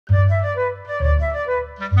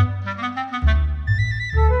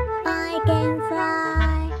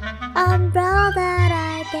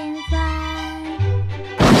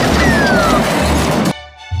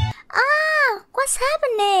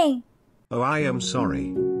happening? Oh, I am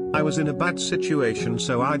sorry. I was in a bad situation,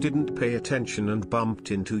 so I didn't pay attention and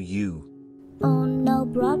bumped into you. Oh, no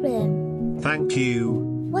problem. Thank you.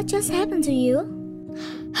 What just happened to you?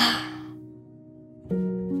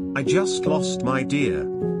 I just lost my deer.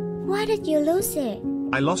 Why did you lose it?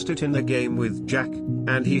 I lost it in the game with Jack,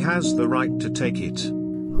 and he has the right to take it.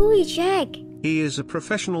 Who is Jack? He is a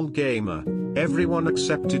professional gamer. Everyone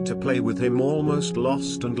accepted to play with him almost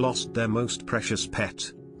lost and lost their most precious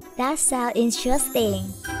pet. That sounds interesting.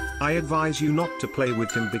 I advise you not to play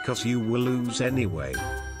with him because you will lose anyway.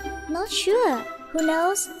 Not sure. Who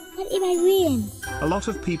knows? What if I win? A lot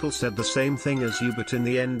of people said the same thing as you, but in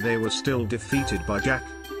the end they were still defeated by Jack.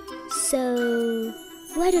 So,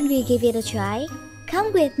 why don't we give it a try?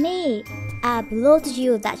 Come with me. I prove to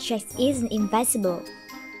you that Jack isn't invincible.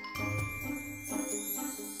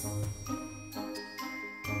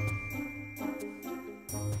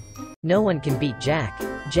 No one can beat Jack.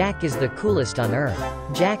 Jack is the coolest on earth.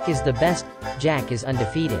 Jack is the best. Jack is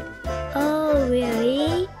undefeated. Oh,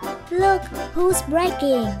 really? Look, who's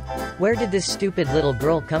breaking? Where did this stupid little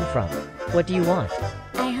girl come from? What do you want?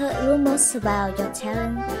 I heard rumors about your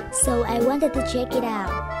talent, so I wanted to check it out.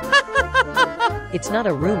 It's not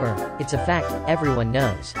a rumor, it's a fact, everyone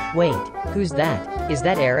knows. Wait, who's that? Is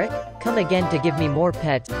that Eric? Come again to give me more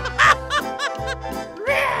pets.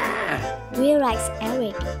 Relax,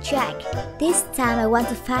 Eric. Jack, this time I want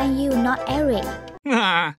to find you, not Eric.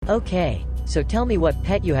 Okay, so tell me what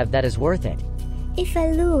pet you have that is worth it. If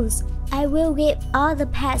I lose, I will give all the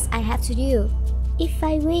pets I have to you. If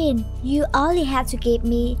I win, you only have to give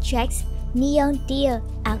me Jack's neon deer.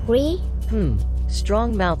 Agree?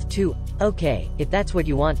 Strong mouth too. Okay, if that's what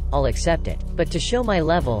you want, I'll accept it. But to show my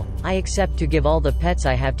level, I accept to give all the pets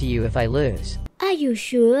I have to you if I lose. Are you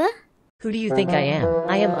sure? Who do you think I am?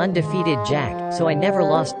 I am undefeated Jack, so I never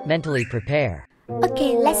lost. Mentally prepare.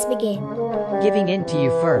 Okay, let's begin. Giving in to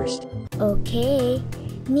you first. Okay.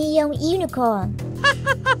 Neon unicorn.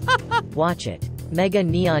 Watch it. Mega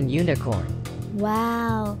neon unicorn.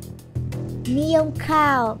 Wow. Neon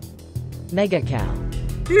cow. Mega cow.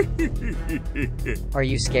 Are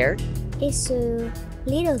you scared? It's a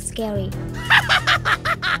little scary.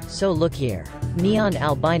 So look here. Neon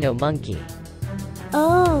albino monkey.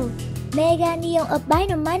 Oh, mega neon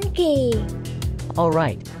albino monkey.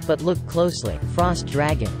 Alright, but look closely. Frost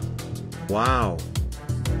dragon. Wow.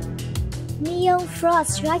 Neon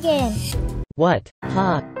frost dragon. What?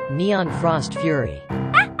 Ha! Neon frost fury.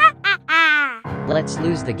 Let's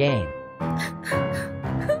lose the game.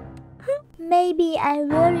 Maybe I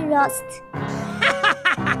really lost.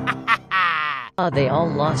 They all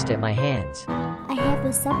lost at my hands. I have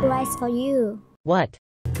a surprise for you. What?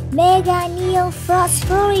 Mega neon frost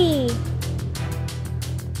fury.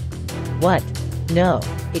 What? No,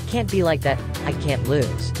 it can't be like that. I can't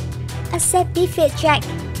lose. Accept defeat, Jack.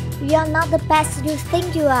 You're not the best you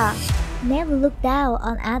think you are. Never look down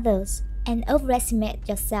on others and overestimate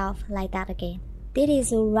yourself like that again. This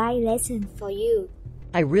is a right lesson for you.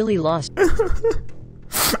 I really lost.